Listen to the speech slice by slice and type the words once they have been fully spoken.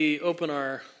We open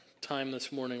our time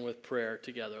this morning with prayer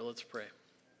together. Let's pray.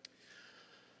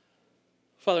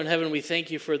 Father in heaven, we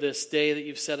thank you for this day that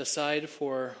you've set aside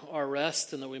for our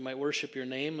rest and that we might worship your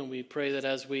name. And we pray that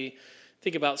as we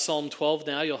think about Psalm 12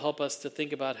 now, you'll help us to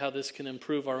think about how this can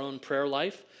improve our own prayer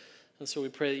life. And so we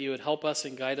pray that you would help us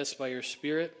and guide us by your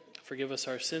Spirit. Forgive us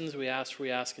our sins, we ask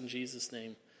in Jesus'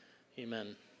 name.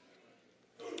 Amen.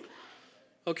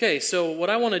 Okay, so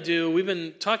what I want to do, we've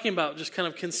been talking about just kind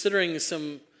of considering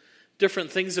some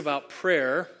different things about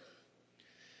prayer.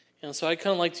 And so I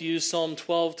kind of like to use Psalm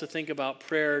 12 to think about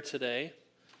prayer today.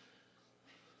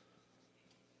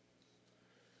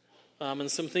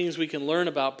 And some things we can learn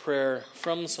about prayer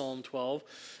from Psalm 12.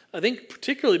 I think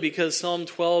particularly because Psalm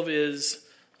 12 is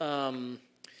a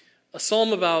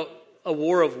psalm about a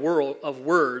war of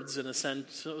words, in a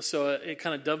sense. So it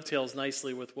kind of dovetails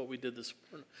nicely with what we did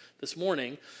this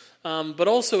morning. But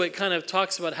also it kind of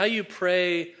talks about how you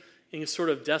pray in sort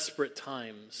of desperate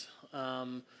times.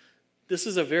 This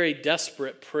is a very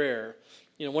desperate prayer.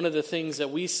 You know, one of the things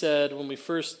that we said when we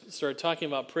first started talking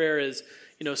about prayer is,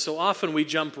 so often we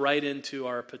jump right into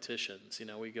our petitions.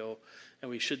 We go and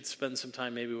we should spend some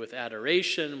time maybe with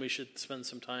adoration. We should spend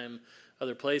some time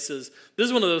other places. This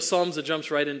is one of those psalms that jumps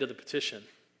right into the petition.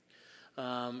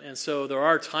 And so there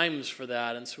are times for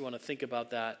that, and so we want to think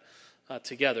about that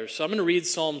together. So I'm going to read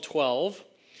Psalm 12,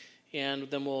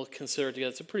 and then we'll consider it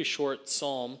together. It's a pretty short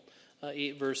psalm,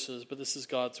 8 verses, but this is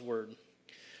God's word.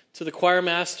 To the choir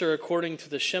master, according to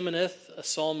the Sheminith, a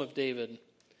psalm of David.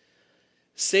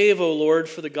 Save, O Lord,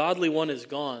 for the godly one is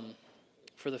gone,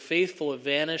 for the faithful have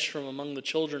vanished from among the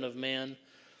children of man.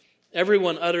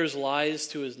 Everyone utters lies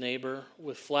to his neighbor,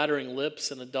 with flattering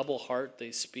lips and a double heart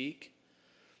they speak.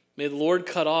 May the Lord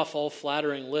cut off all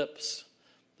flattering lips,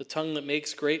 the tongue that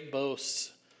makes great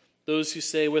boasts, those who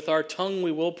say, with our tongue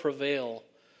we will prevail.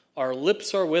 Our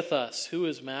lips are with us. Who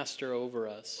is master over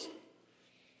us?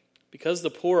 Because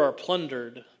the poor are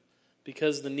plundered,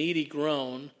 because the needy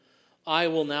groan, I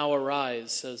will now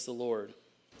arise, says the Lord.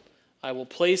 I will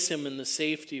place him in the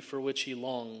safety for which he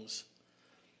longs.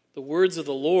 The words of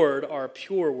the Lord are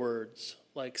pure words,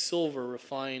 like silver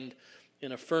refined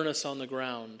in a furnace on the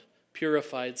ground,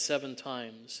 purified 7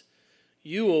 times.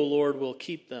 You, O Lord, will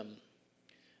keep them.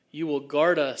 You will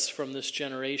guard us from this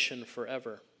generation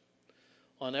forever.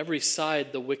 On every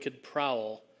side the wicked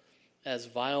prowl, as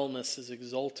vileness is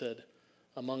exalted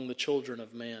among the children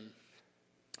of man.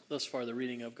 Thus far the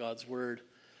reading of God's word.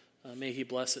 May he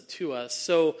bless it to us.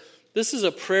 So this is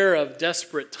a prayer of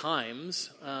desperate times.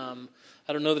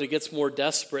 I don't know that it gets more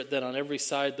desperate than on every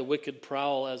side the wicked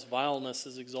prowl as vileness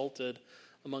is exalted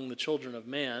among the children of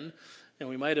man. And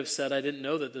we might have said, I didn't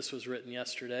know that this was written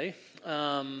yesterday.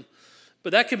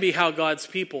 But that can be how God's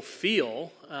people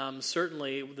feel.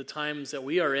 Certainly the times that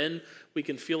we are in, we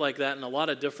can feel like that in a lot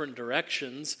of different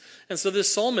directions. And so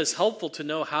this psalm is helpful to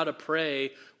know how to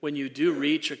pray when you do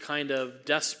reach a kind of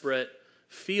desperate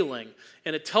feeling.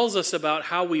 And it tells us about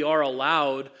how we are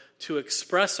allowed to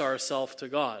express ourselves to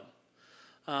God.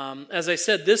 As I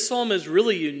said, this psalm is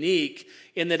really unique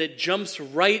in that it jumps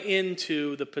right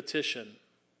into the petition,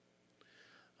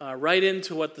 right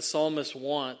into what the psalmist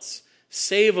wants.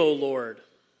 Save, O Lord.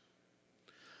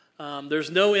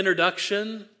 There's no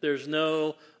introduction. There's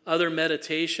no other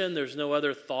meditation. There's no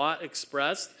other thought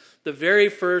expressed. The very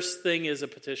first thing is a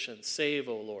petition. Save,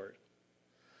 O Lord.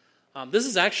 This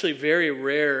is actually very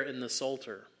rare in the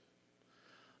Psalter.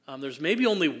 There's maybe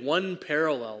only one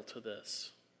parallel to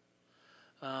this,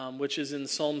 which is in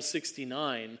Psalm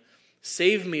 69.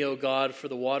 Save me, O God, for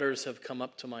the waters have come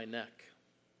up to my neck.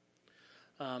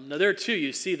 Now there too,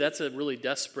 you see that's a really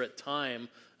desperate time,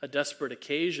 a desperate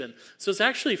occasion. So it's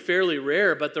actually fairly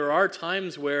rare, but there are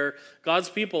times where God's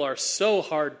people are so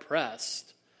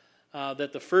hard-pressed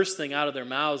that the first thing out of their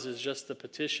mouths is just the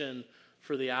petition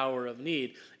for the hour of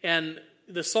need. And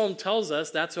the psalm tells us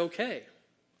that's okay.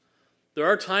 There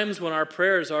are times when our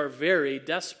prayers are very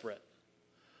desperate,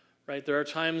 right? There are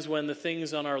times when the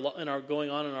things going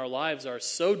on in our lives are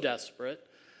so desperate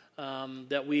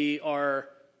that we are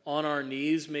on our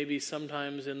knees, maybe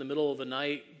sometimes in the middle of the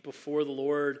night before the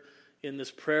Lord in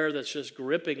this prayer that's just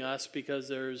gripping us because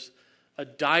there's a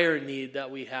dire need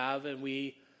that we have and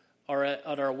we are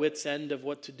at our wits' end of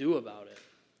what to do about it.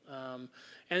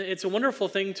 And it's a wonderful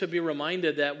thing to be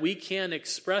reminded that we can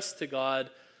express to God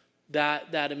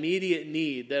that immediate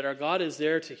need, that our God is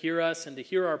there to hear us and to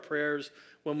hear our prayers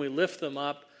when we lift them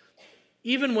up,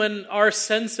 even when our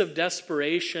sense of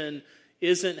desperation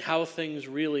isn't how things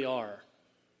really are.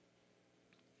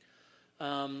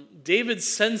 David's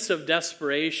sense of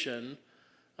desperation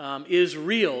is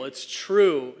real. It's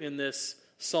true in this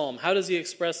psalm. How does he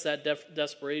express that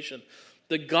desperation?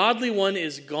 The godly one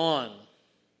is gone,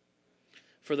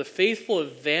 for the faithful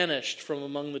have vanished from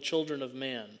among the children of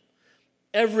man.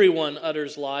 Everyone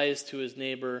utters lies to his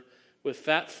neighbor. With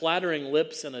flattering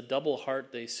lips and a double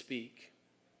heart they speak.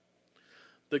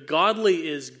 The godly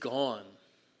is gone.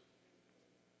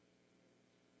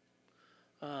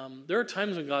 There are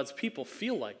times when God's people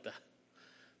feel like that.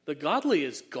 The godly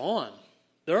is gone.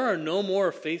 There are no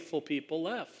more faithful people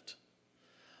left.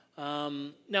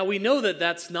 Now we know that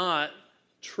that's not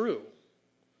true,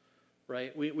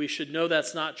 right? We should know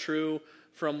that's not true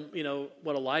from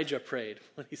what Elijah prayed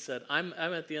when he said, "I'm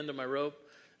at the end of my rope.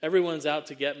 Everyone's out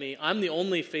to get me. I'm the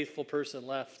only faithful person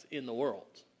left in the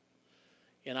world,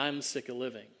 and I'm sick of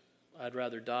living. I'd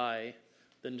rather die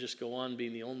than just go on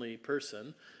being the only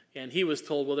person." And he was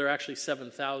told, well, there are actually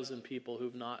 7,000 people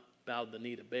who've not bowed the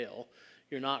knee to Baal.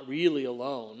 You're not really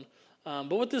alone. But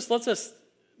what this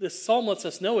psalm lets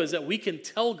us know is that we can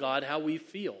tell God how we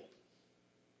feel.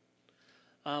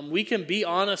 We can be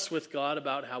honest with God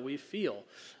about how we feel.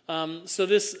 So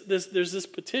there's this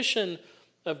petition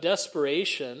of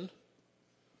desperation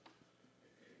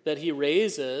that he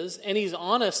raises, and he's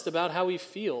honest about how he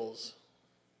feels.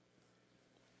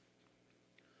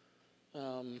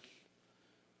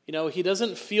 He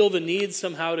doesn't feel the need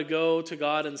somehow to go to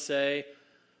God and say,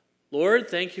 "Lord,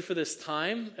 thank you for this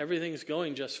time. Everything's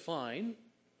going just fine.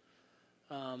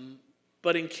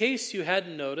 But in case you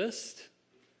hadn't noticed,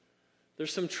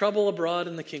 there's some trouble abroad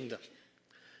in the kingdom.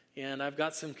 And I've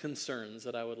got some concerns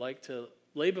that I would like to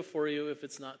lay before you if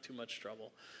it's not too much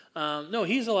trouble." No,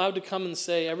 he's allowed to come and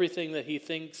say everything that he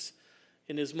thinks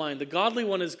in his mind. The godly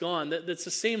one is gone. That's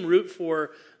the same root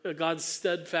for God's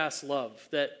steadfast love.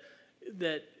 That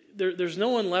there's no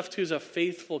one left who's a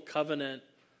faithful covenant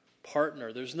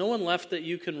partner. There's no one left that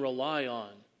you can rely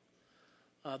on.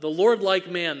 The Lord-like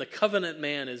man, the covenant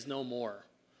man, is no more.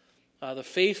 The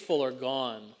faithful are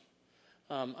gone.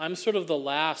 I'm sort of the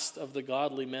last of the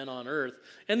godly men on earth.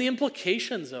 And the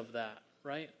implications of that,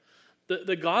 right?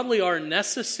 The godly are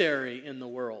necessary in the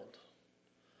world.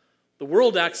 The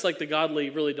world acts like the godly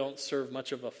really don't serve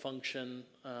much of a function,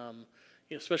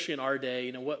 especially in our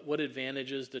day. What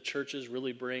advantages do churches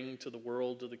really bring to the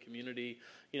world, to the community?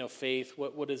 Faith,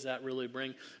 what does that really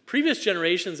bring? Previous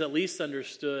generations at least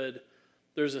understood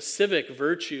there's a civic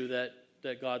virtue that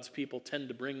God's people tend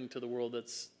to bring to the world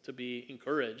that's to be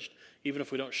encouraged. Even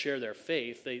if we don't share their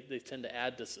faith, they tend to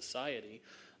add to society.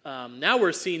 Now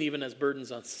we're seen even as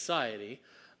burdens on society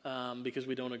because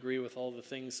we don't agree with all the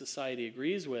things society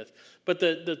agrees with. But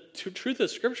the truth of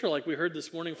Scripture, like we heard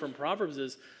this morning from Proverbs,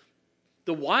 is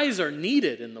the wise are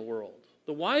needed in the world.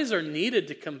 The wise are needed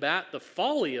to combat the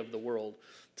folly of the world,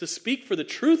 to speak for the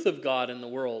truth of God in the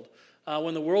world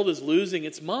when the world is losing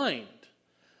its mind.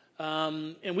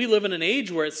 And we live in an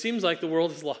age where it seems like the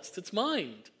world has lost its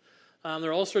mind. There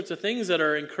are all sorts of things that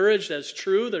are encouraged as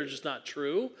true that are just not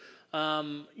true.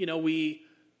 I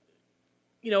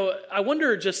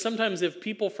wonder just sometimes if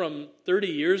people from 30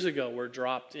 years ago were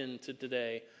dropped into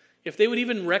today, if they would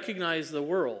even recognize the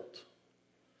world.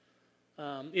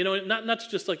 Not to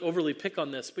just like overly pick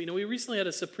on this, but we recently had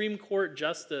a Supreme Court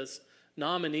justice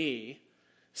nominee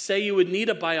say you would need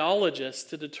a biologist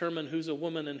to determine who's a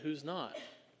woman and who's not.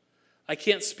 I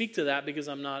can't speak to that because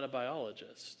I'm not a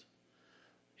biologist.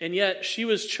 And yet she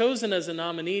was chosen as a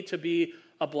nominee to be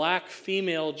a black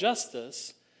female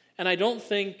justice, and I don't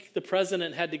think the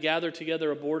president had to gather together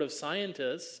a board of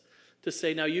scientists to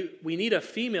say, now we need a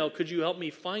female, could you help me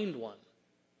find one?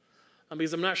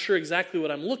 Because I'm not sure exactly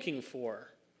what I'm looking for.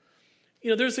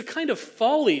 There's a kind of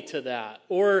folly to that.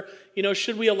 Or,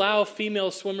 should we allow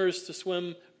female swimmers to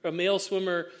swim, or a male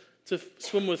swimmer to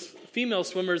swim with female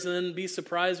swimmers and then be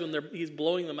surprised when he's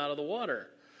blowing them out of the water?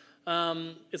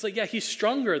 It's like, yeah, he's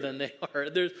stronger than they are.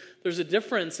 There's a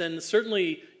difference, and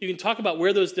certainly you can talk about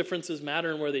where those differences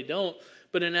matter and where they don't,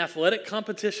 but in athletic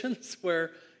competitions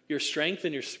where your strength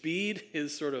and your speed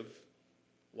is sort of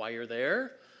why you're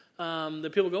there,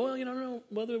 the people go, well, I don't know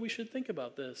whether we should think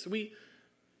about this.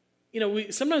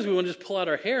 Sometimes we want to just pull out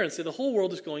our hair and say, the whole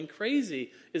world is going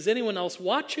crazy. Is anyone else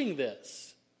watching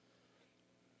this?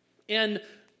 And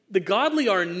the godly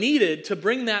are needed to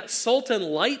bring that salt and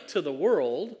light to the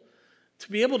world, to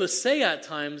be able to say at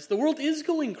times, the world is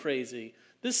going crazy.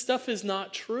 This stuff is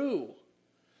not true.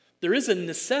 There is a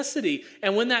necessity.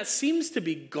 And when that seems to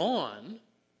be gone,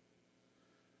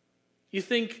 you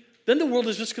think, then the world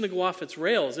is just going to go off its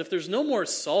rails. If there's no more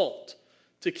salt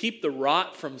to keep the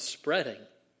rot from spreading,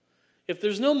 if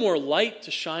there's no more light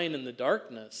to shine in the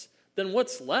darkness, then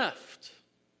what's left?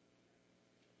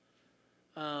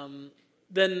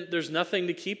 Then there's nothing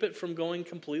to keep it from going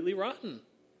completely rotten.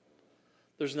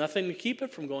 There's nothing to keep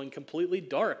it from going completely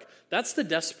dark. That's the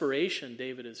desperation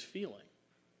David is feeling.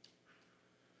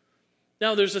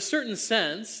 Now, there's a certain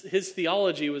sense his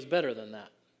theology was better than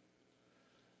that,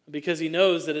 because he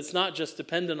knows that it's not just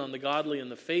dependent on the godly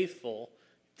and the faithful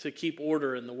to keep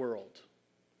order in the world.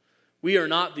 We are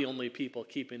not the only people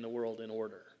keeping the world in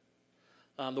order.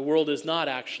 The world is not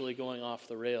actually going off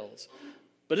the rails.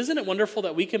 But isn't it wonderful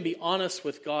that we can be honest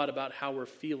with God about how we're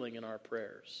feeling in our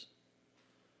prayers?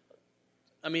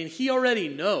 I mean, he already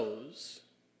knows,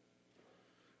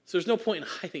 so there's no point in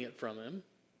hiding it from him.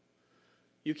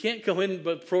 You can't go in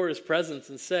before his presence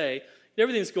and say,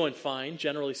 everything's going fine,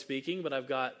 generally speaking, but we've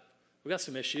got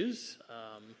some issues.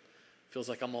 Feels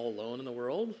like I'm all alone in the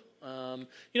world.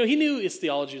 He knew his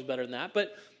theology was better than that,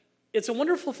 but it's a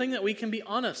wonderful thing that we can be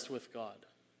honest with God.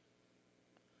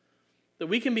 That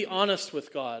we can be honest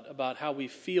with God about how we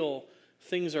feel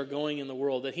things are going in the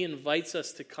world, that he invites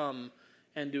us to come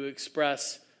and to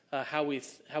express how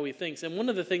he thinks. And one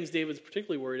of the things David's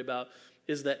particularly worried about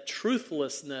is that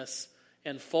truthlessness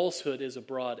and falsehood is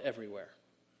abroad everywhere.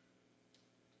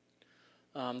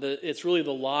 It's really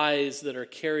the lies that are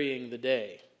carrying the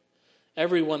day.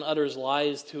 Everyone utters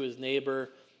lies to his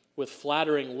neighbor. With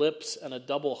flattering lips and a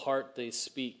double heart they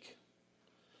speak.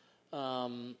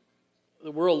 We're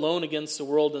alone against the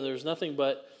world, and there's nothing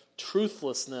but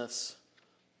truthlessness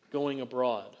going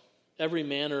abroad. Every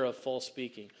manner of false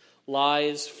speaking.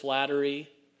 Lies, flattery.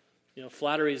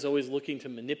 Flattery is always looking to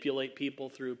manipulate people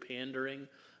through pandering.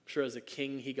 I'm sure as a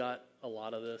king he got a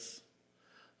lot of this.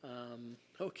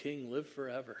 Oh, king, live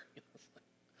forever.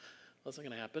 That's not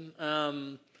going to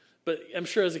happen. But I'm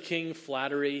sure as a king,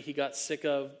 flattery, he got sick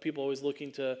of people always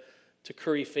looking to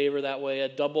curry favor that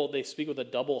way. They speak with a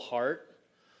double heart.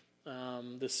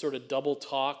 This sort of double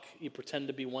talk. You pretend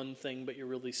to be one thing, but you're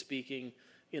really speaking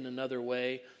in another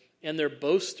way. And they're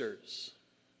boasters.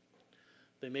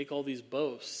 They make all these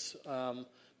boasts.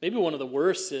 Maybe one of the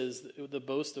worst is the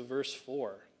boast of verse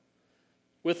 4.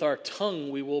 With our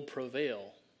tongue we will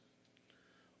prevail.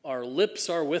 Our lips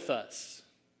are with us.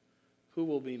 Who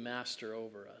will be master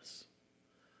over us?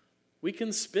 We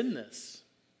can spin this.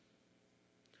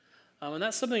 And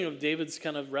that's something of David's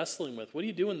kind of wrestling with. What do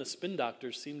you do when the spin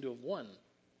doctors seem to have won?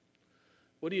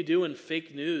 What do you do when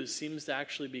fake news seems to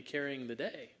actually be carrying the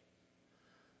day?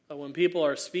 When people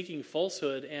are speaking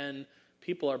falsehood and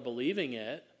people are believing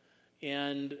it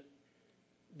and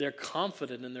they're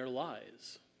confident in their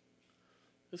lies.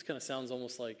 This kind of sounds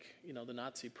almost like, the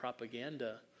Nazi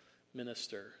propaganda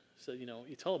minister. So, you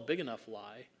tell a big enough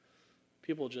lie,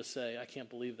 people just say, I can't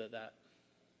believe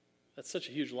that's such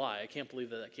a huge lie. I can't believe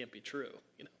that can't be true.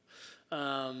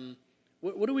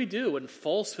 What do we do when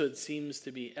falsehood seems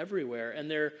to be everywhere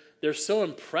and they're so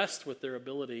impressed with their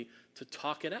ability to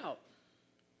talk it out?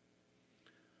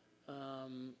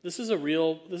 This is a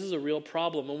real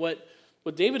problem. And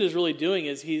what David is really doing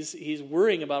is he's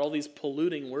worrying about all these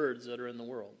polluting words that are in the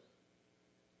world.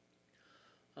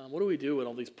 What do we do with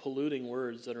all these polluting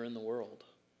words that are in the world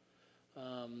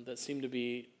that seem to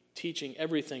be teaching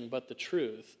everything but the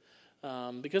truth?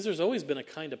 Because there's always been a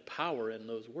kind of power in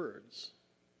those words.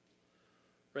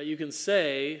 Right? You can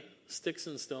say, sticks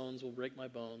and stones will break my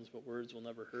bones, but words will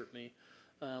never hurt me.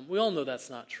 We all know that's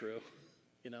not true.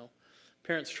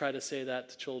 Parents try to say that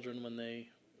to children when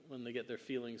they get their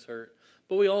feelings hurt.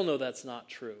 But we all know that's not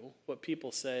true. What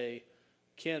people say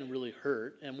can really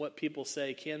hurt, and what people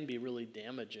say can be really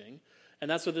damaging.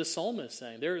 And that's what this psalm is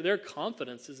saying. Their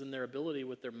confidence is in their ability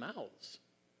with their mouths.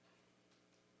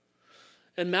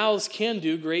 And mouths can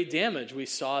do great damage. We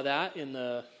saw that in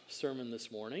the sermon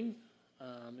this morning,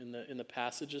 in the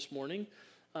passage this morning.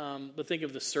 But think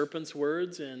of the serpent's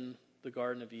words in the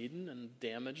Garden of Eden and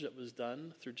damage that was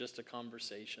done through just a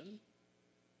conversation.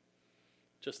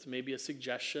 Just maybe a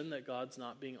suggestion that God's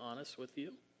not being honest with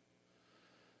you.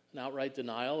 An outright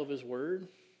denial of his word.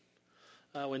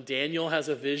 When Daniel has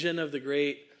a vision of the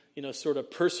great, sort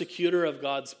of persecutor of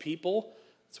God's people,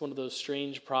 it's one of those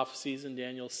strange prophecies in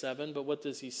Daniel 7, but what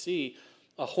does he see?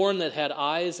 A horn that had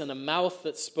eyes and a mouth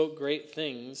that spoke great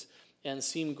things and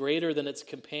seemed greater than its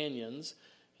companions.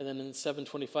 And then in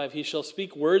 7:25, he shall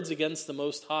speak words against the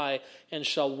Most High and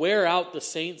shall wear out the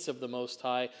saints of the Most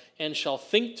High and shall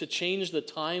think to change the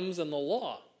times and the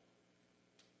law.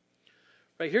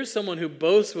 Right, here's someone who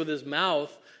boasts with his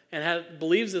mouth and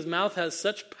believes his mouth has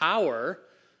such power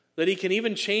that he can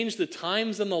even change the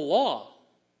times and the law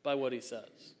by what he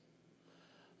says.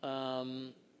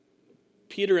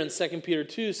 Peter in 2 Peter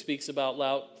 2 speaks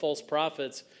about false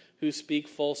prophets who speak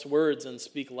false words and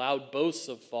speak loud boasts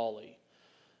of folly.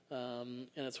 And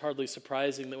it's hardly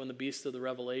surprising that when the beast of the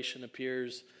Revelation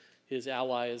appears, his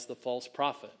ally is the false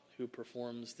prophet who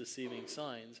performs deceiving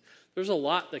signs. There's a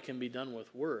lot that can be done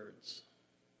with words.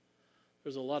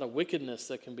 There's a lot of wickedness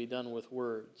that can be done with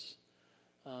words.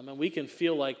 And we can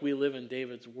feel like we live in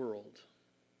David's world,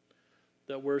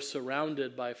 that we're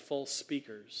surrounded by false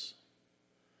speakers.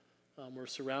 We're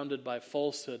surrounded by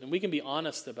falsehood. And we can be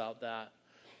honest about that,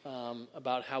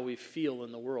 about how we feel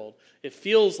in the world. It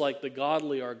feels like the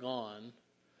godly are gone,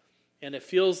 and it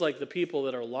feels like the people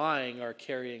that are lying are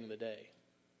carrying the day.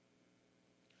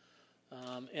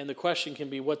 And the question can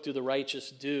be, what do the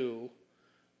righteous do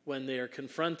when they are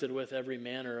confronted with every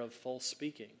manner of false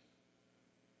speaking?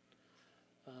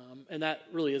 And that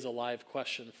really is a live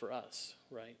question for us,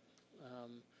 right?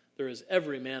 There is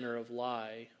every manner of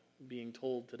lie being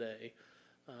told today.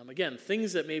 Again,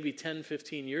 things that maybe 10,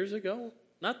 15 years ago,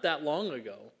 not that long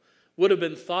ago, would have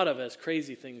been thought of as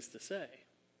crazy things to say.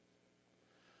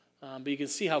 But you can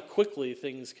see how quickly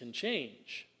things can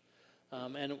change.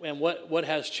 And what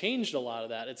has changed a lot of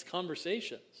that? It's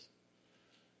conversations.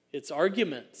 It's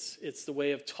arguments. It's the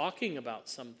way of talking about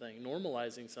something,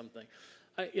 normalizing something.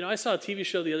 I saw a TV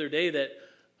show the other day that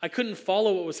I couldn't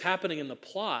follow what was happening in the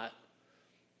plot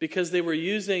because they were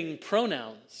using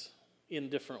pronouns in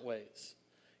different ways.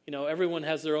 Everyone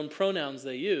has their own pronouns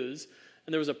they use,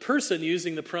 and there was a person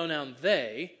using the pronoun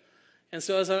they, and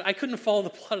so I couldn't follow the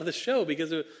plot of the show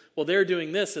because, they're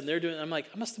doing this and they're doing. I'm like,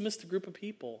 I must have missed a group of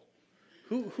people.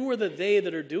 Who are the they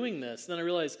that are doing this? And then I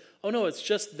realized, oh no, it's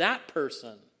just that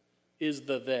person is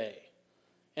the they,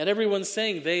 and everyone's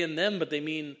saying they and them, but they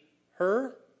mean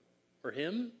her or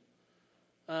him.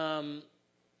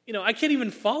 I can't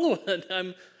even follow it.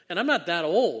 I'm not that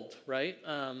old, right?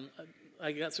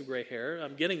 I got some gray hair.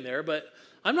 I'm getting there, but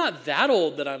I'm not that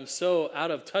old that I'm so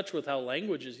out of touch with how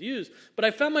language is used. But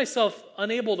I found myself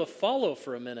unable to follow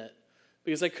for a minute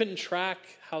because I couldn't track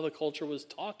how the culture was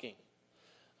talking.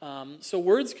 So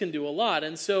words can do a lot.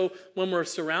 And so when we're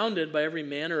surrounded by every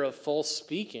manner of false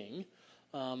speaking,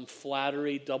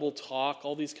 flattery, double talk,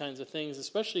 all these kinds of things,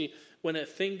 especially when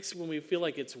we feel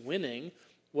like it's winning,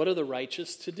 what are the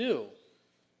righteous to do?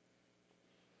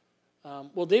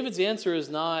 David's answer is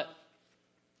not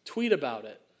tweet about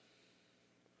it.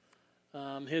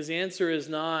 His answer is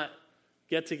not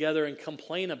get together and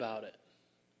complain about it.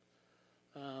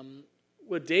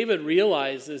 What David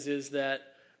realizes is that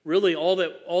really all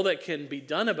that can be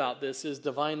done about this is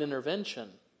divine intervention.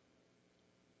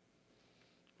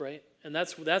 Right? And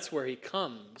that's where he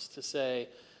comes to say,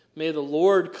 may the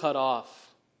Lord cut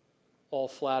off all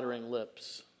flattering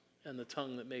lips and the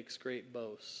tongue that makes great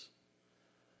boasts.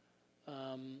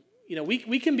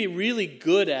 We can be really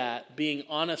good at being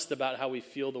honest about how we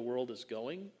feel the world is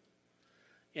going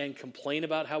and complain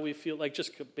about how we feel, like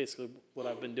just basically what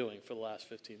I've been doing for the last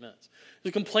 15 minutes.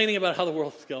 Just complaining about how the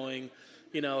world is going.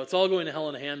 It's all going to hell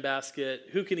in a handbasket.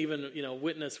 Who can even,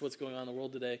 witness what's going on in the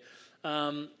world today?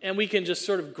 And we can just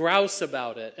sort of grouse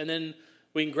about it. And then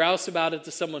we can grouse about it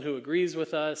to someone who agrees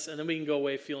with us, and then we can go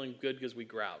away feeling good because we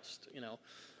groused,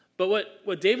 But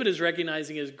what David is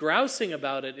recognizing is grousing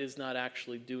about it is not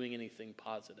actually doing anything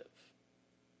positive.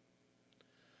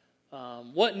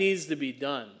 What needs to be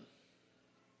done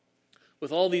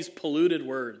with all these polluted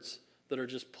words that are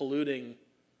just polluting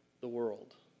the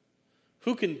world?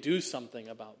 Who can do something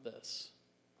about this?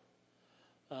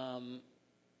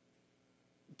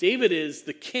 David is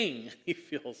the king. He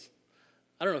feels,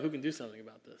 I don't know who can do something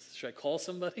about this. Should I call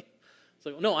somebody? It's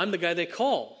like, no, I'm the guy they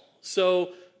call.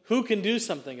 So who can do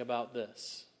something about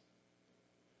this?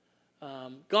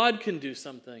 God can do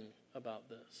something about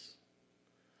this.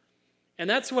 And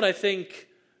that's what I think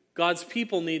God's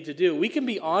people need to do. We can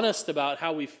be honest about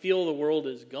how we feel the world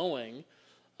is going,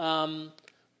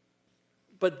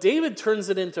 but David turns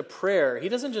it into prayer. He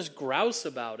doesn't just grouse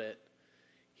about it.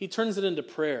 He turns it into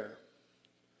prayer.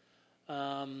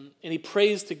 And he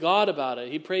prays to God about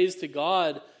it. He prays to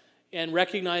God and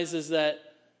recognizes that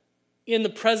in the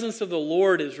presence of the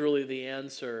Lord is really the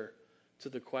answer to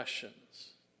the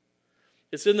questions.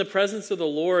 It's in the presence of the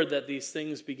Lord that these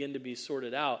things begin to be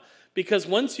sorted out. Because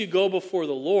once you go before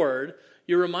the Lord,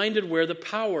 you're reminded where the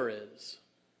power is.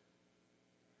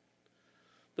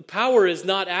 The power is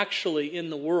not actually in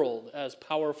the world as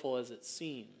powerful as it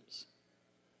seems.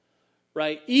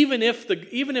 Right? Even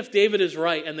if David is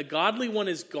right and the godly one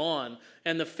is gone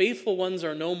and the faithful ones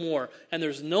are no more and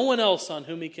there's no one else on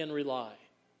whom he can rely,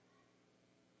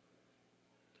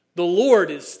 the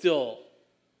Lord is still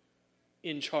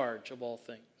in charge of all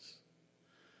things.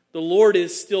 The Lord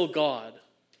is still God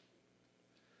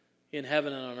in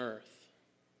heaven and on earth.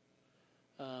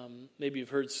 Maybe you've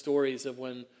heard stories of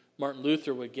when Martin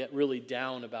Luther would get really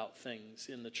down about things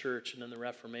in the church and in the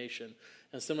Reformation,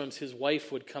 and sometimes his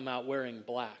wife would come out wearing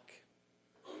black.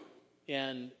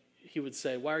 And he would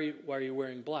say, why are you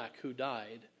wearing black? Who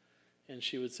died? And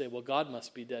she would say, well, God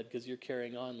must be dead because you're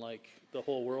carrying on like the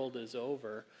whole world is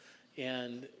over.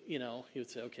 And, he would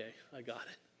say, okay, I got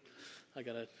it. I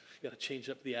gotta change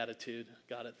up the attitude.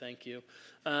 Got it, thank you.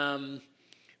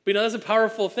 But that's a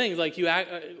powerful thing. Like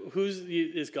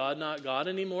is God not God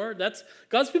anymore?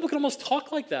 God's people can almost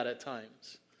talk like that at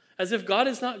times, as if God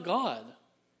is not God.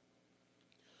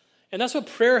 And that's what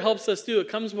prayer helps us do. It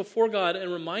comes before God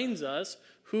and reminds us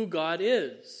who God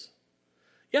is.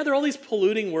 Yeah, there are all these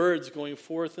polluting words going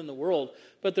forth in the world,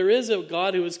 but there is a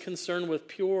God who is concerned with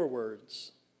pure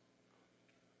words.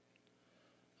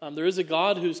 There is a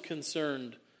God who's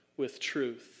concerned with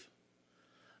truth.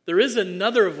 There is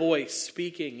another voice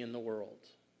speaking in the world.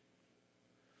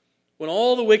 When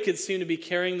all the wicked seem to be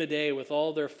carrying the day with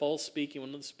all their false speaking,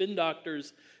 when the spin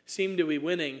doctors seem to be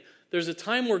winning, there's a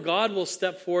time where God will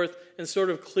step forth and sort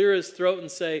of clear his throat and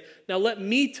say, now let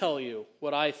me tell you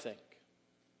what I think.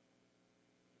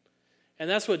 And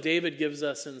that's what David gives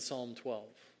us in Psalm 12.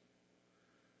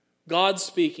 God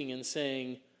speaking and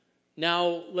saying,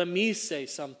 now let me say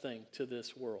something to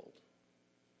this world.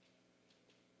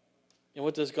 And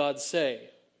what does God say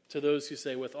to those who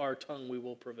say, with our tongue we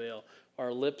will prevail?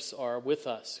 Our lips are with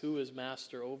us. Who is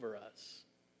master over us?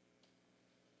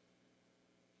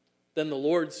 Then the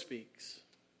Lord speaks.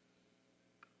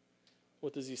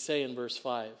 What does he say in verse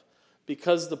 5?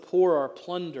 Because the poor are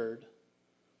plundered,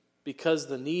 because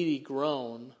the needy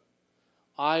groan,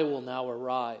 I will now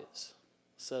arise,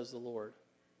 says the Lord.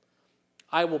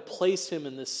 I will place him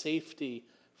in the safety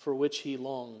for which he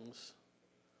longs.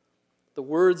 The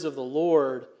words of the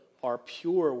Lord are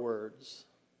pure words,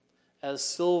 as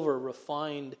silver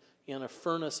refined in a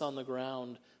furnace on the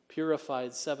ground,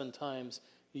 purified 7 times.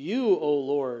 You, O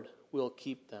Lord, will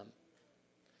keep them.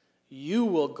 You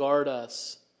will guard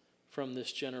us from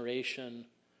this generation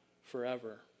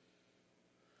forever.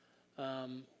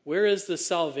 Where is the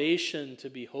salvation to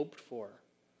be hoped for?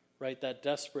 Right, that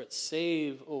desperate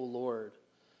save, O Lord.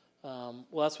 Well,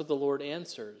 that's what the Lord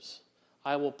answers.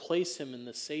 I will place him in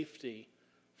the safety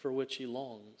for which he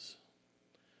longs,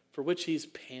 for which he's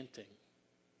panting.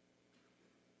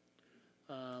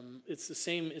 It's the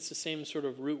same sort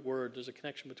of root word. There's a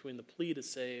connection between the plea to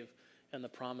save and the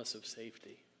promise of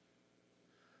safety.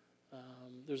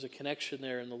 There's a connection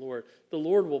there in the Lord. The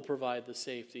Lord will provide the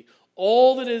safety.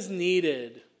 All that is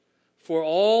needed for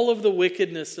all of the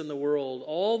wickedness in the world,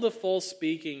 all the false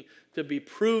speaking to be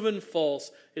proven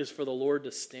false, is for the Lord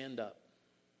to stand up.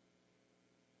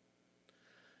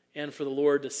 And for the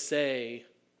Lord to say,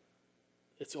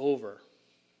 it's over.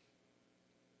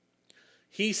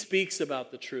 He speaks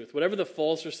about the truth. Whatever the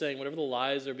false are saying, whatever the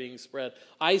lies are being spread,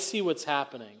 I see what's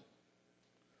happening.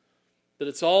 That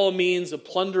it's all a means of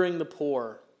plundering the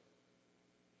poor.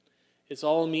 It's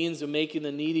all a means of making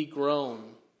the needy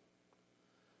groan.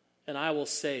 And I will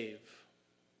save.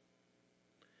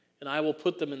 And I will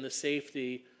put them in the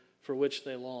safety for which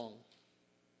they long.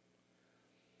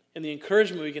 And the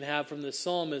encouragement we can have from this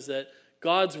psalm is that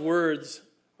God's words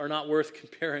are not worth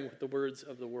comparing with the words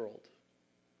of the world.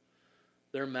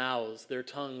 Their mouths, their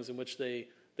tongues in which they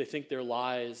think their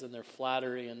lies and their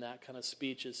flattery and that kind of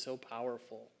speech is so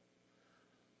powerful.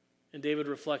 And David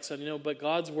reflects on, but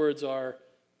God's words are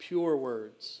pure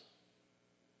words.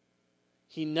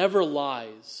 He never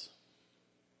lies.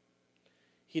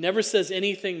 He never says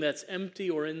anything that's empty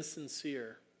or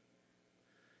insincere.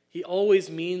 He always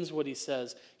means what he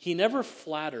says. He never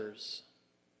flatters.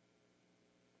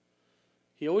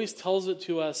 He always tells it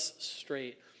to us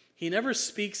straight. He never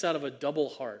speaks out of a double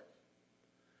heart.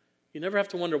 You never have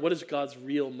to wonder, what is God's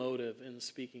real motive in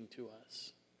speaking to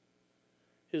us?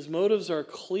 His motives are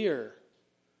clear.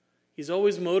 He's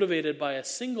always motivated by a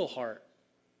single heart,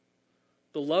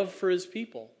 the love for his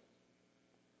people.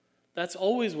 That's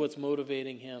always what's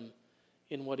motivating him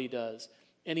in what he does.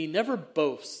 And he never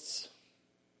boasts.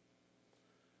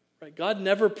 Right? God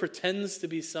never pretends to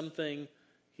be something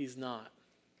he's not.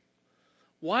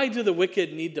 Why do the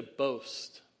wicked need to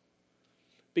boast?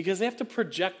 Because they have to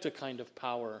project a kind of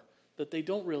power that they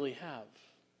don't really have.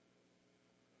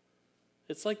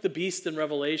 It's like the beast in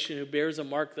Revelation who bears a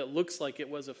mark that looks like it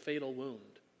was a fatal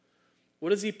wound.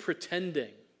 What is he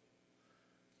pretending?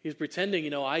 He's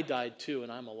pretending, I died too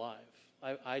and I'm alive.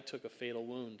 I took a fatal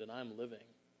wound and I'm living.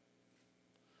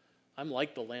 I'm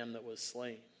like the lamb that was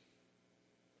slain.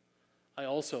 I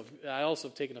also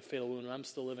have taken a fatal wound and I'm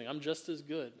still living. I'm just as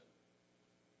good.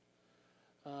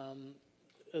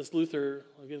 As Luther,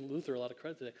 I'm giving Luther a lot of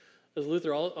credit today. As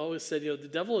Luther always said, the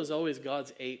devil is always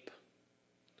God's ape.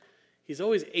 He's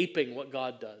always aping what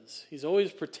God does. He's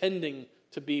always pretending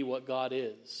to be what God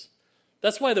is.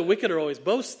 That's why the wicked are always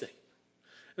boasting.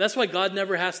 And that's why God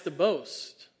never has to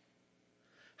boast.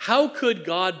 How could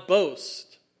God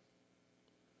boast?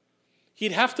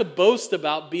 He'd have to boast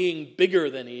about being bigger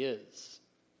than he is.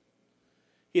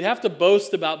 He'd have to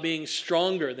boast about being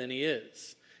stronger than he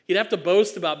is. He'd have to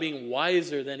boast about being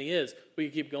wiser than he is. Well, you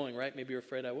keep going, right? Maybe you're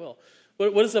afraid I will.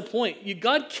 What is the point?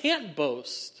 God can't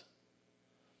boast.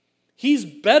 He's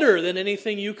better than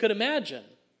anything you could imagine.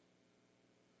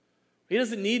 He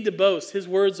doesn't need to boast. His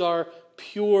words are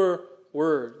pure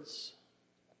words.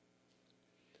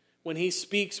 When he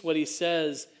speaks, what he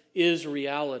says is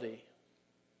reality.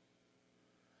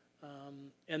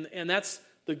 And that's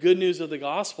the good news of the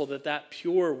gospel, that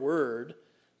pure word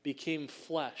became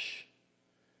flesh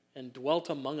and dwelt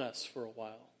among us for a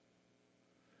while.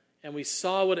 And we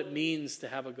saw what it means to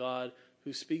have a God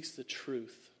who speaks the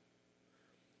truth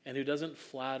and who doesn't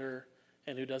flatter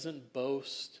and who doesn't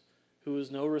boast, who is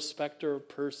no respecter of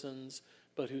persons,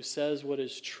 but who says what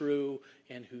is true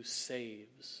and who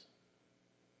saves.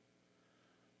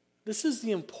 This is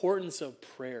the importance of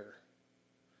prayer.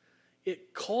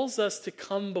 It calls us to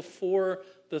come before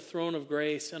the throne of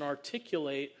grace and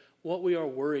articulate what we are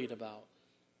worried about.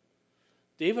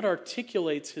 David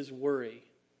articulates his worry,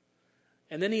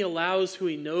 and then he allows who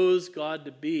he knows God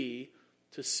to be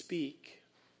to speak.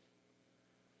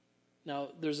 Now,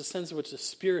 there's a sense in which the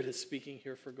Spirit is speaking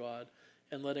here for God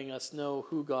and letting us know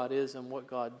who God is and what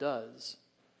God does.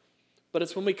 But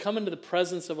it's when we come into the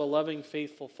presence of a loving,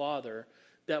 faithful Father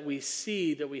that we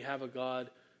see that we have a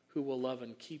God who will love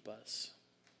and keep us.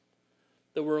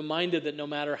 That we're reminded that no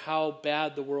matter how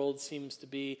bad the world seems to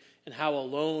be and how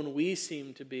alone we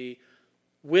seem to be,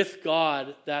 with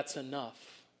God, that's enough.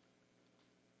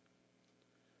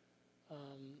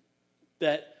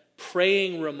 That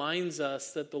praying reminds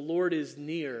us that the Lord is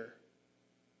near.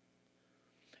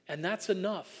 And that's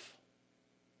enough.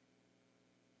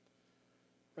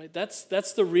 Right?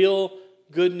 That's the real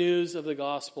good news of the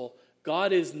gospel.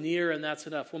 God is near, and that's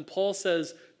enough. When Paul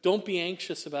says, don't be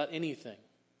anxious about anything,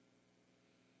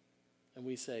 and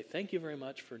we say, thank you very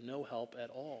much for no help at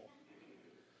all.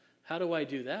 How do I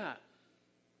do that?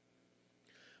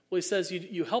 Well, he says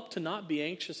you help to not be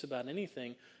anxious about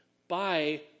anything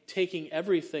by taking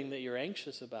everything that you're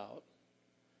anxious about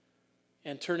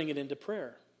and turning it into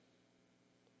prayer.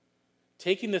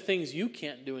 Taking the things you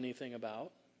can't do anything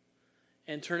about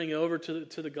and turning it over to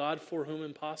the God for whom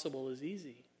impossible is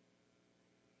easy.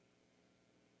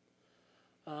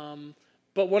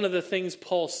 But one of the things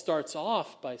Paul starts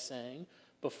off by saying,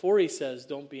 before he says,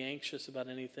 don't be anxious about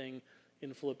anything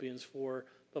in Philippians 4,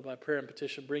 but by prayer and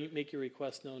petition, make your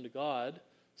request known to God,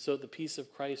 so that the peace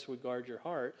of Christ would guard your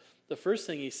heart. The first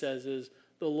thing he says is,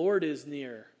 the Lord is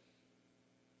near.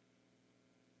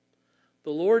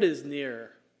 The Lord is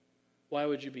near. Why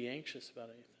would you be anxious about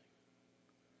anything?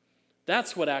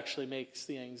 That's what actually makes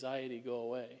the anxiety go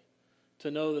away,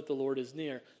 to know that the Lord is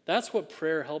near. That's what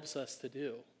prayer helps us to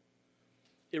do.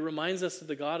 It reminds us that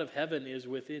the God of heaven is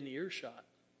within earshot.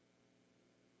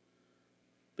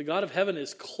 The God of heaven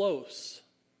is close.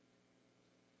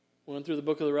 We went through the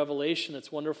book of the Revelation. It's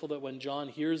wonderful that when John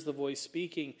hears the voice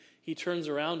speaking, he turns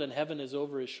around and heaven is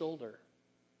over his shoulder.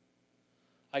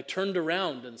 I turned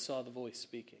around and saw the voice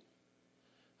speaking.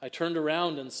 I turned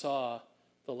around and saw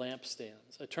the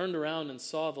lampstands. I turned around and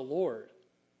saw the Lord.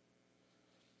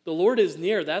 The Lord is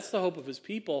near. That's the hope of his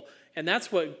people. And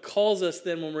that's what calls us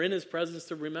then when we're in his presence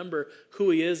to remember who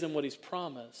he is and what he's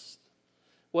promised.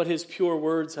 What his pure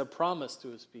words have promised to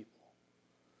his people.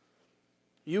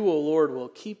 You, O Lord, will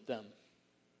keep them.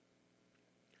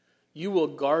 You will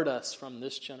guard us from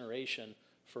this generation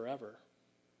forever.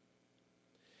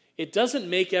 It doesn't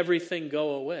make everything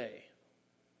go away.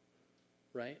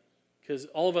 Right? Because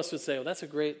all of us would say, oh, that's a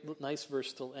great, nice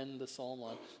verse to end the psalm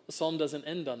on. The psalm doesn't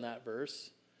end on that verse.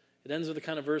 It ends with the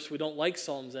kind of verse we don't like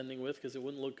psalms ending with because it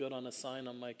wouldn't look good on a sign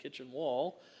on my kitchen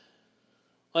wall.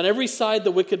 On every side the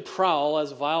wicked prowl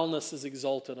as vileness is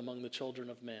exalted among the children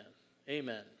of man.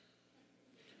 Amen.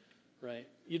 Right?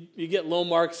 You get low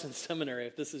marks in seminary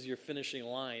if this is your finishing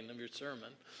line of your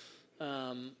sermon.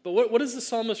 But what is the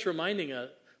psalmist reminding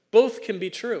us? Both can be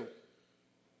true.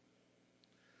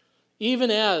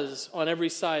 Even as on every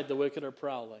side the wicked are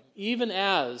prowling, even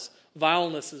as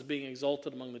vileness is being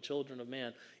exalted among the children of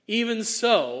man, even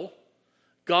so,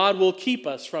 God will keep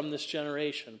us from this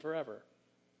generation forever.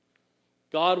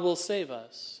 God will save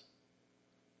us.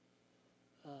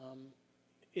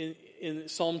 In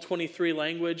Psalm 23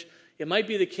 language, it might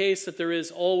be the case that there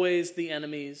is always the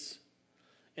enemies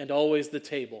and always the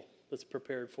table that's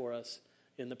prepared for us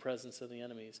in the presence of the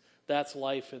enemies. That's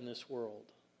life in this world.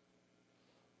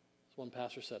 As one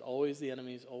pastor said, always the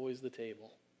enemies, always the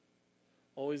table.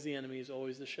 Always the enemies,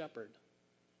 always the shepherd.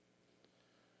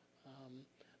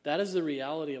 That is the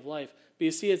reality of life. But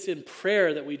you see, it's in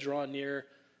prayer that we draw near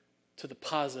to the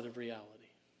positive reality.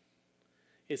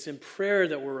 It's in prayer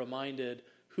that we're reminded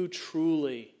who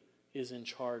truly is in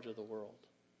charge of the world.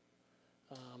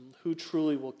 Who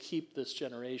truly will keep this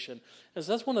generation. And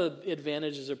so that's one of the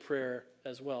advantages of prayer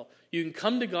as well. You can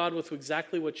come to God with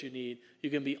exactly what you need. You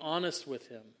can be honest with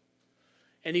him.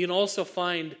 And you can also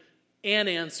find an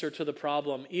answer to the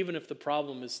problem, even if the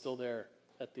problem is still there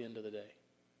at the end of the day.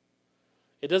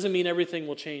 It doesn't mean everything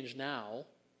will change now,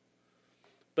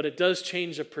 but it does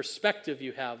change the perspective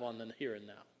you have on the here and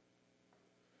now.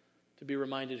 To be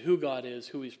reminded who God is,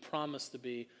 who he's promised to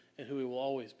be, and who he will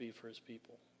always be for his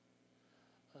people.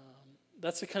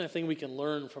 That's the kind of thing we can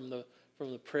learn from the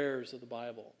prayers of the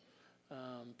Bible.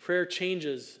 Prayer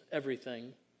changes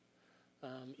everything,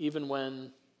 even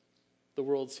when the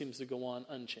world seems to go on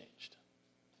unchanged.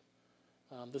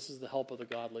 This is the help of the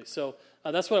godly. So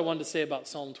that's what I wanted to say about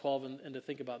Psalm 12 and to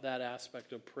think about that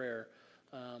aspect of prayer.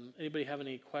 Anybody have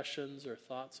any questions or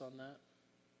thoughts on that?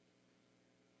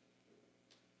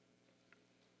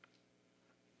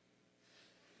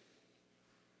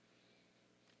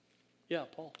 Yeah,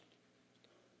 Paul.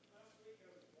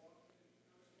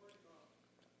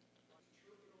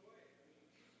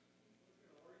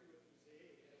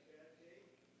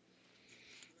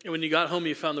 And when you got home,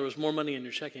 you found there was more money in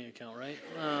your checking account, right?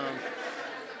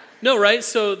 No, right?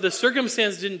 So the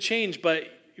circumstance didn't change, but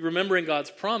remembering God's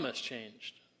promise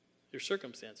changed your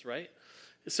circumstance, right?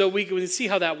 So we can see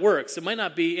how that works. It might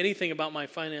not be anything about my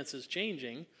finances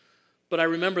changing, but I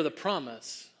remember the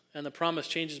promise, and the promise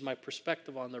changes my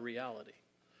perspective on the reality,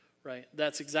 right?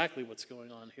 That's exactly what's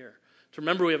going on here. To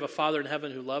remember we have a Father in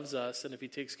heaven who loves us, and if he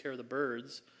takes care of the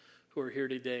birds who are here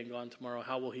today and gone tomorrow,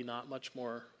 how will he not much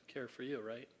more care for you,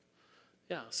 right?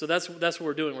 Yeah, so that's what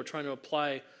we're doing. We're trying to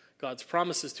apply God's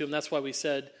promises to him. That's why we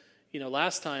said,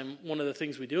 last time, one of the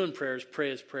things we do in prayer is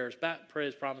pray his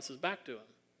promises back to him.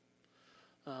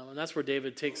 And that's where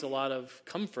David takes a lot of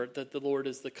comfort that the Lord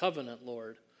is the covenant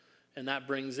Lord. And that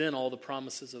brings in all the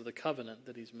promises of the covenant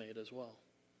that he's made as well.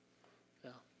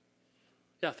 Yeah.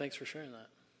 Yeah, thanks for sharing that.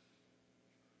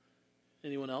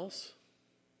 Anyone else?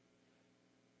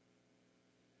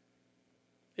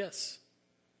 Yes.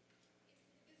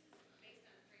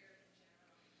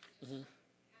 Mm-hmm.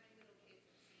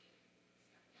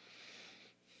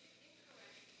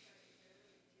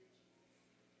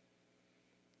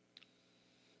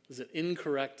 Is it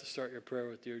incorrect to start your prayer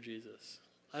with Dear Jesus?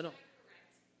 I don't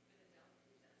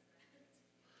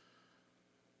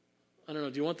know.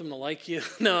 Do you want them to like you?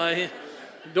 No, I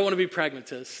don't want to be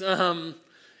pragmatist.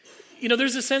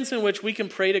 There's a sense in which we can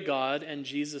pray to God and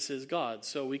Jesus is God.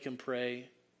 So we can pray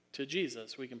to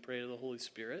Jesus. We can pray to the Holy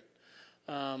Spirit.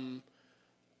 I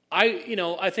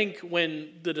think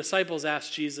when the disciples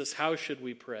asked Jesus, how should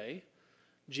we pray?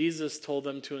 Jesus told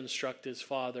them to instruct his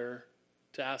Father,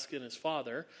 to ask in his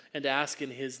Father, and to ask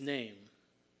in his name.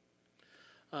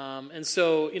 And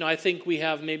so, I think we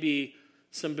have maybe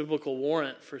some biblical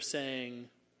warrant for saying,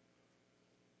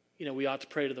 we ought to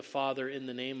pray to the Father in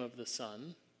the name of the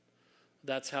Son.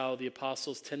 That's how the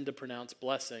apostles tend to pronounce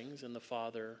blessings, in the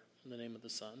Father, in the name of the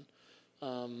Son.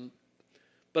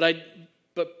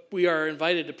 But we are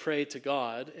invited to pray to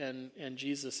God, and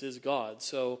Jesus is God.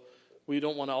 So we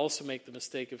don't want to also make the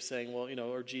mistake of saying,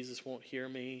 or Jesus won't hear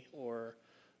me, or...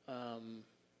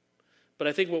 But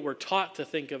I think what we're taught to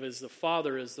think of is the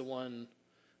Father is the one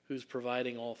who's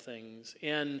providing all things.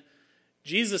 And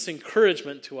Jesus'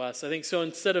 encouragement to us, I think, so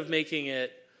instead of making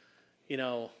it,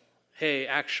 hey,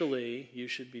 actually, you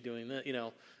should be doing that,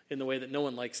 in the way that no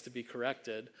one likes to be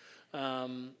corrected.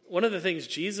 One of the things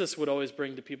Jesus would always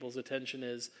bring to people's attention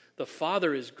is the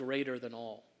Father is greater than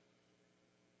all.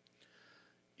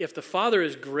 If the Father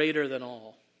is greater than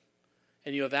all,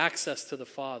 and you have access to the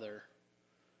Father,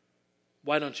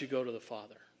 why don't you go to the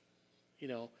Father?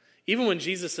 Even when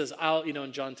Jesus says,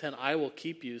 in John 10, I will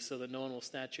keep you so that no one will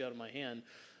snatch you out of my hand.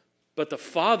 But the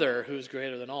Father, who is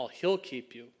greater than all, he'll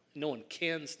keep you. No one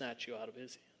can snatch you out of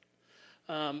his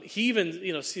hand. He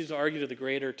even, seems to argue to the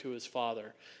greater to his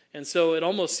Father. And so it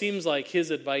almost seems like his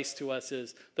advice to us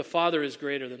is, the Father is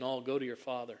greater than all. Go to your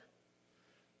Father.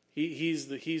 He's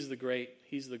the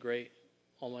great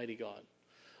Almighty God.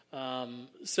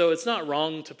 So it's not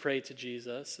wrong to pray to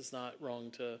Jesus. It's not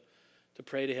wrong to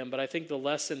pray to him. But I think the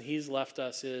lesson he's left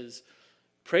us is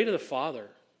pray to the Father,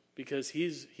 because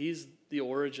he's the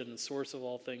origin and source of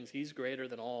all things. He's greater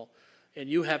than all. And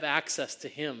you have access to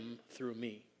him through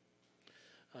me.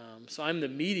 So I'm the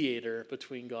mediator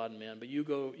between God and man, but you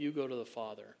go to the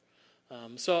Father.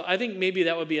 So I think maybe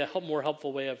that would be a more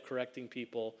helpful way of correcting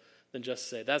people than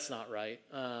just say, that's not right.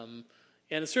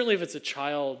 And certainly if it's a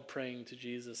child praying to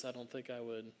Jesus, I don't think I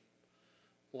would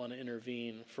want to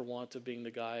intervene for want of being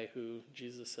the guy who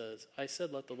Jesus says, I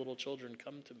said, let the little children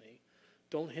come to me.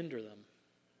 Don't hinder them.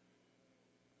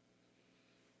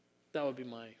 That would be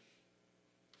my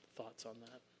thoughts on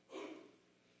that.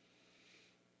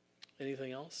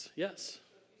 Anything else? Yes. So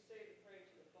if you say to pray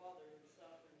to the Father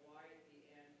himself, then why at the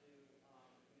end do,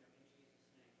 in Jesus'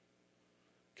 name?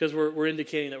 Because we're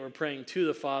indicating that we're praying to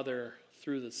the Father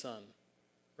through the Son,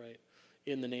 right?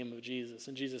 In the name of Jesus.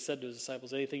 And Jesus said to his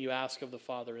disciples, anything you ask of the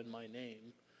Father in my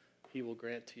name, he will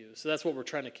grant to you. So that's what we're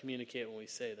trying to communicate when we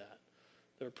say that.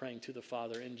 That we're praying to the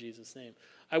Father in Jesus' name.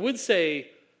 I would say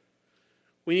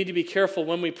we need to be careful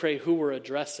when we pray who we're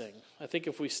addressing. I think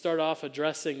if we start off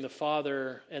addressing the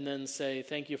Father and then say,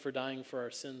 thank you for dying for our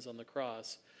sins on the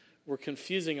cross, we're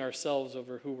confusing ourselves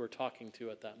over who we're talking to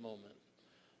at that moment.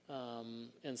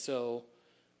 And so,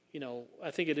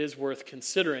 I think it is worth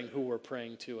considering who we're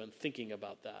praying to and thinking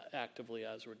about that actively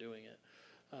as we're doing it.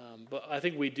 But I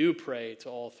think we do pray to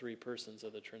all three persons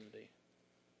of the Trinity.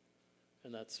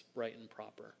 And that's right and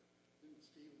proper. Didn't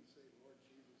Stephen say, Lord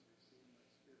Jesus, receive my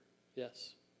spirit?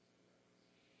 Yes.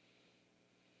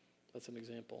 That's an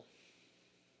example.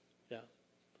 Yeah.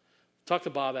 Talk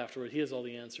to Bob afterward. He has all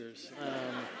the answers.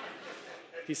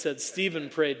 He said Stephen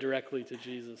prayed directly to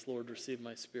Jesus, Lord, receive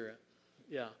my spirit.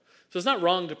 Yeah. So it's not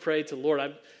wrong to pray to the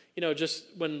Lord. Just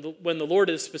when the Lord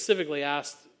is specifically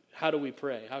asked, how do we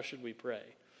pray? How should we pray?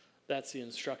 That's the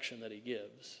instruction that he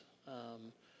gives.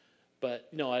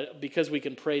 But because we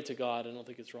can pray to God, I don't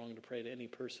think it's wrong to pray to any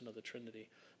person of the Trinity.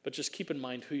 But just try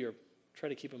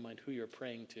to keep in mind who you're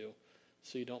praying to,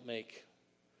 so you don't make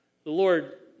the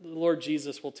Lord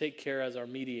Jesus will take care as our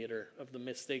mediator of the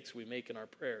mistakes we make in our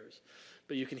prayers.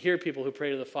 But you can hear people who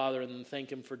pray to the Father and then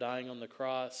thank him for dying on the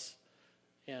cross,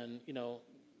 and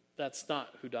that's not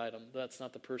that's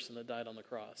not the person that died on the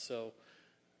cross. So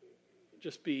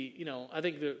just be, I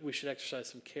think that we should exercise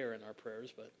some care in our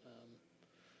prayers, but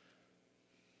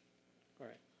all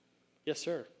right. Yes,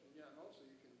 sir. Yeah, and also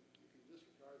you can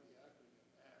disregard the acronym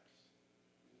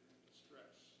ACTS in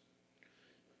distress.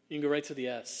 You can go right to the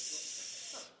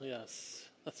S. Yes,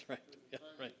 that's right. Yeah,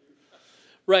 right.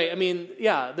 Right. I mean,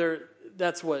 yeah.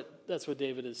 That's what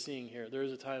David is seeing here. There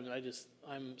is a time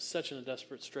I'm such in a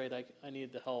desperate strait. I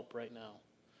need the help right now,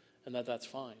 and that's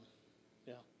fine.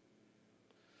 Yeah.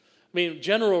 I mean,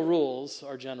 general rules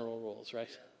are general rules, right?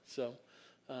 So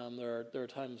there are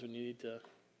times when you need to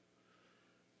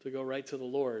go right to the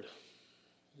Lord.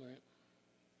 All right.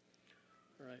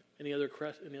 All right. Any other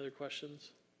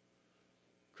questions?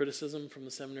 Criticism from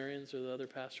the seminarians or the other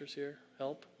pastors here?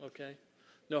 Help? Okay.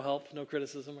 No help, no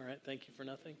criticism. All right. Thank you for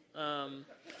nothing. All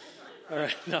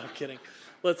right. No, I'm kidding.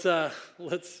 Let's go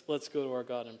to our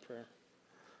God in prayer.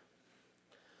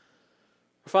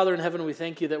 Father in heaven, we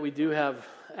thank you that we do have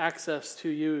access to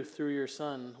you through your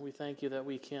Son. We thank you that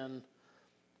we can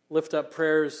lift up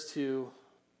prayers to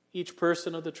each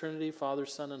person of the Trinity, Father,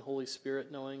 Son, and Holy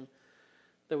Spirit, knowing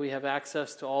that we have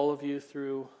access to all of you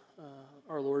through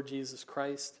our Lord Jesus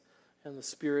Christ and the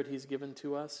Spirit he's given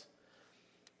to us.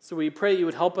 So we pray you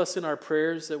would help us in our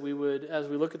prayers, that we would, as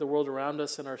we look at the world around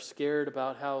us and are scared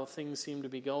about how things seem to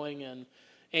be going and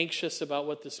anxious about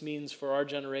what this means for our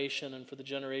generation and for the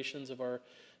generations of our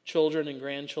children and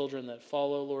grandchildren that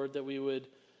follow, Lord, that we would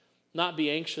not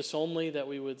be anxious only, that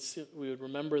we would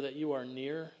remember that you are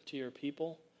near to your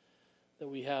people, that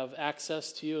we have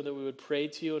access to you, that we would pray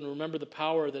to you, and remember the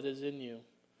power that is in you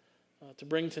to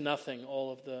bring to nothing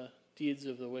all of the deeds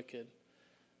of the wicked,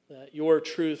 that your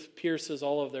truth pierces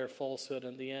all of their falsehood.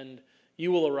 In the end,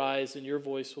 you will arise and your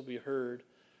voice will be heard,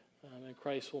 and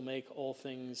Christ will make all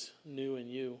things new in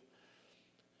you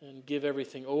and give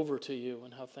everything over to you,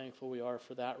 and how thankful we are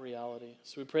for that reality.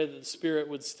 So we pray that the Spirit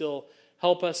would still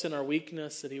help us in our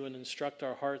weakness, that he would instruct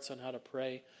our hearts on how to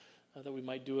pray, that we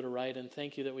might do it aright. And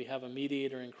thank you that we have a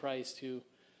mediator in Christ who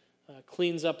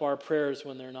cleans up our prayers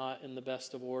when they're not in the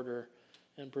best of order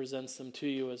and presents them to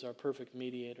you as our perfect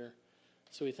mediator.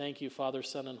 So we thank you, Father,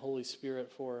 Son, and Holy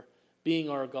Spirit, for being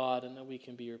our God, and that we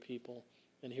can be your people.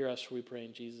 And hear us, we pray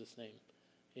in Jesus' name.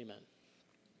 Amen.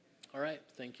 All right.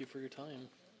 Thank you for your time.